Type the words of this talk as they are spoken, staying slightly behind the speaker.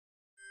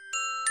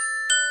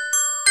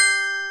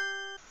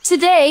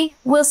Today,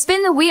 we'll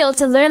spin the wheel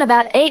to learn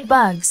about 8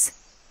 bugs.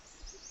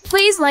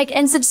 Please like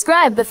and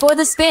subscribe before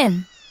the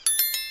spin.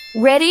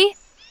 Ready?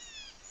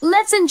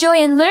 Let's enjoy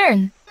and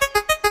learn.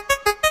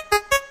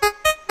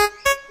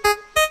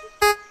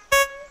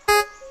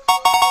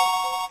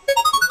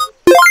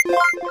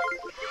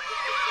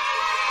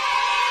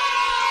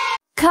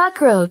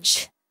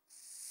 Cockroach.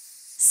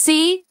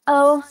 C-O-C-K-R-O-A-C-H.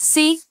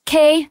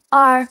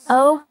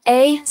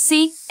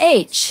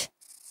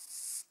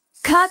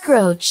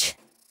 Cockroach.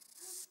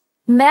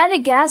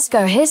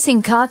 Madagascar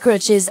hissing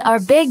cockroaches are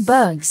big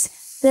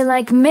bugs. They're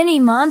like mini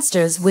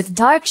monsters with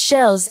dark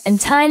shells and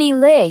tiny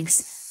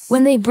legs.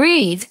 When they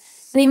breathe,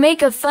 they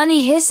make a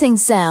funny hissing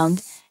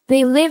sound.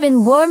 They live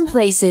in warm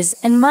places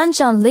and munch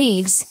on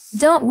leaves.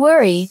 Don't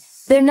worry,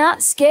 they're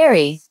not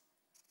scary.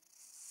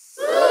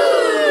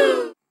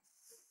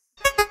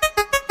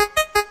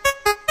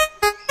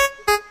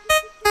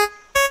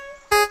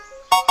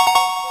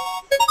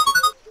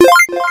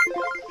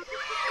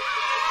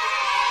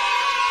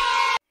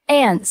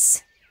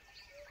 Ants.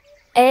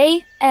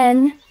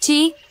 A-N-T-S.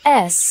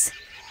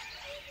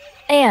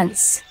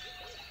 Ants.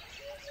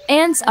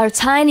 Ants are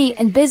tiny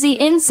and busy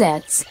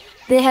insects.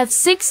 They have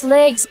 6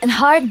 legs and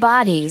hard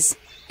bodies.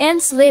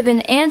 Ants live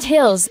in ant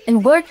hills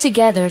and work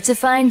together to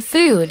find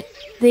food.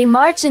 They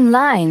march in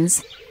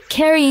lines,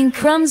 carrying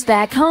crumbs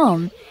back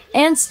home.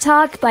 Ants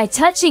talk by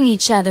touching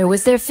each other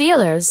with their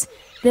feelers.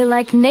 They're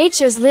like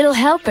nature's little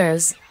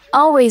helpers,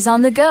 always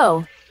on the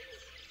go.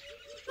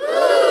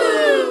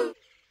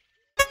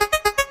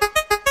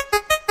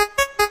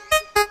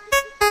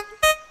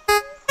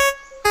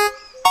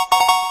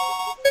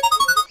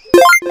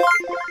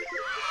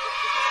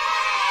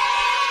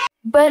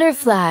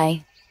 Butterfly.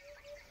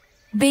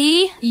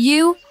 B-U-T-T-E-R-F-L-Y.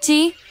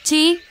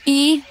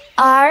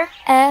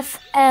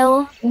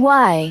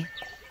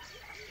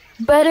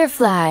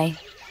 Butterfly.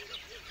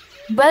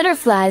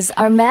 Butterflies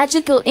are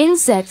magical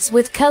insects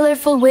with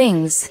colorful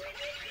wings.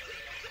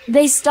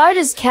 They start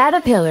as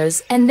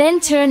caterpillars and then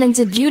turn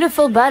into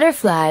beautiful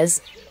butterflies.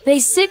 They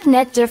suck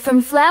nectar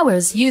from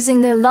flowers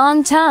using their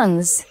long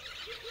tongues.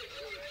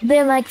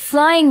 They're like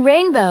flying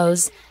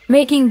rainbows,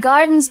 making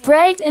gardens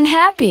bright and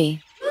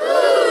happy.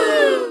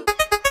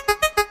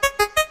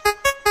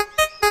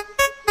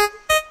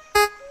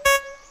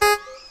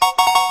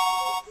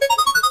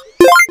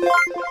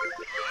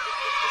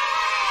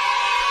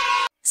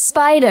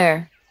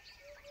 Spider.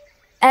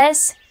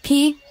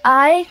 S-P-I-D-E-R.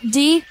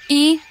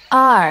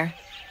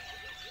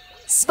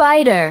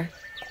 Spider.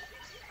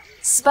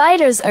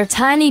 Spiders are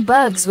tiny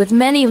bugs with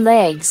many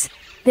legs.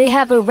 They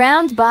have a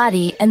round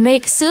body and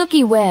make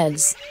silky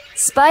webs.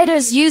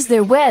 Spiders use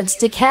their webs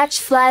to catch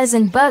flies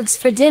and bugs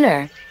for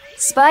dinner.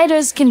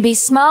 Spiders can be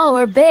small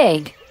or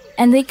big,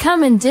 and they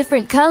come in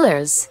different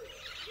colors.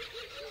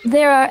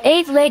 There are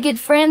 8-legged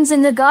friends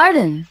in the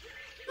garden.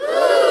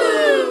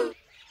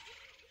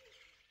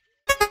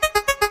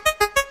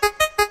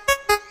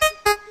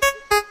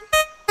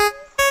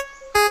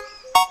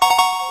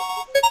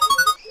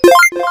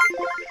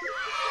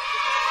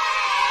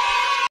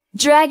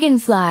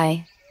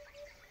 Dragonfly.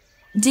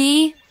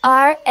 D-R-A-G-O-N-F-L-Y.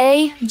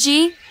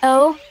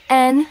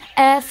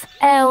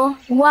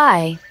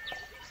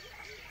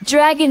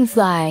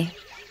 Dragonfly.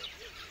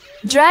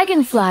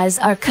 Dragonflies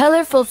are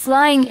colorful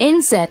flying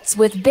insects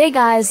with big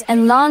eyes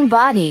and long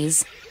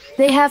bodies.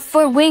 They have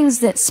 4 wings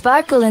that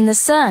sparkle in the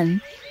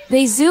sun.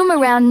 They zoom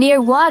around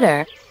near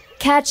water,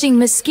 catching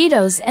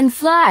mosquitoes and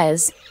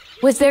flies.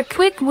 With their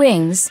quick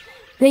wings,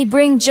 they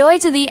bring joy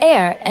to the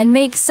air and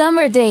make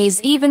summer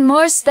days even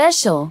more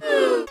special.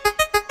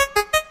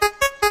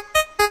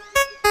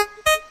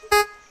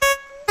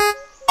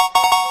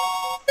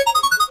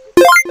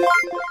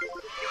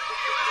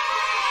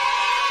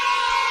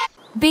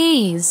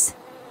 Bees.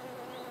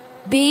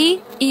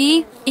 B-E-E-S.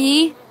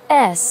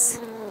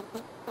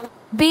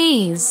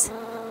 Bees.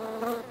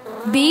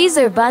 Bees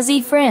are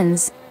buzzy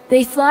friends.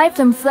 They fly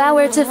from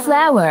flower to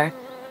flower,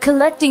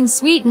 collecting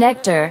sweet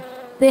nectar.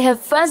 They have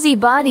fuzzy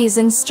bodies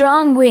and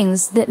strong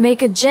wings that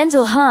make a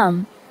gentle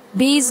hum.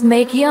 Bees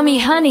make yummy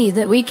honey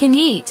that we can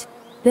eat.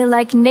 They're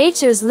like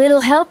nature's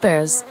little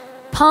helpers,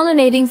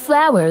 pollinating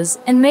flowers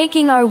and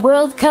making our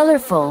world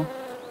colorful.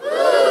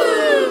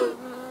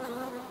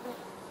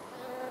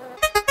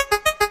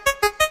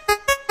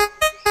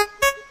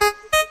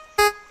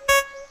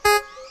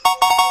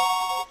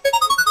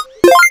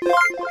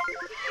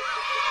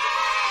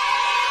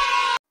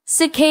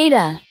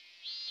 Cicada.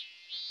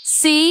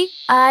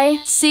 C-I-C-A-D-A.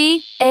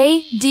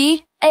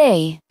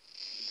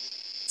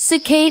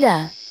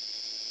 Cicada.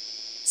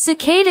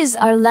 Cicadas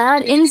are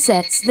loud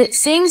insects that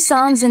sing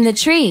songs in the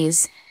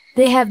trees.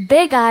 They have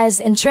big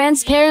eyes and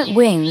transparent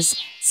wings.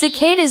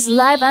 Cicadas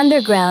live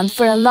underground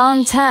for a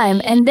long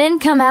time and then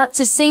come out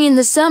to sing in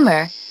the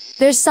summer.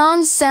 Their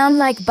songs sound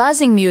like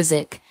buzzing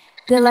music.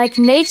 They're like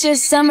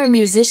nature's summer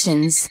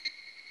musicians.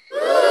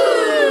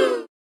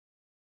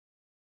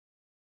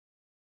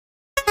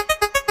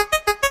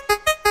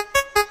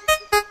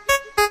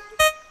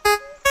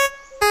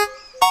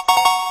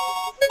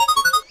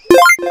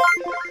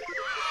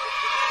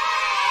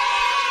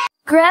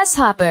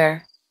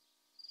 Grasshopper.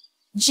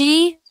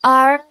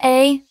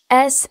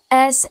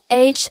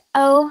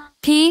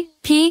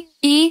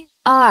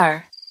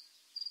 Grasshopper.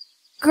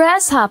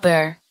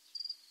 Grasshopper.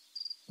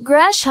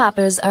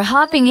 Grasshoppers are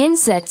hopping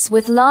insects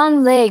with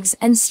long legs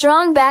and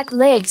strong back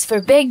legs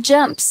for big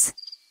jumps.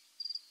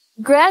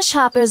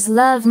 Grasshoppers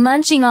love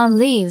munching on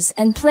leaves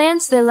and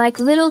plants. They're like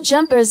little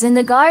jumpers in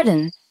the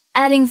garden,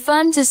 adding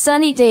fun to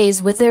sunny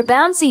days with their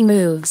bouncy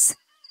moves.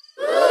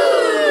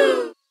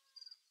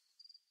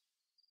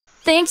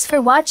 Thanks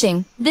for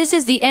watching. This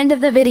is the end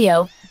of the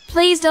video.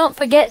 Please don't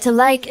forget to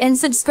like and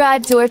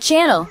subscribe to our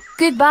channel.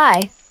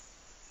 Goodbye.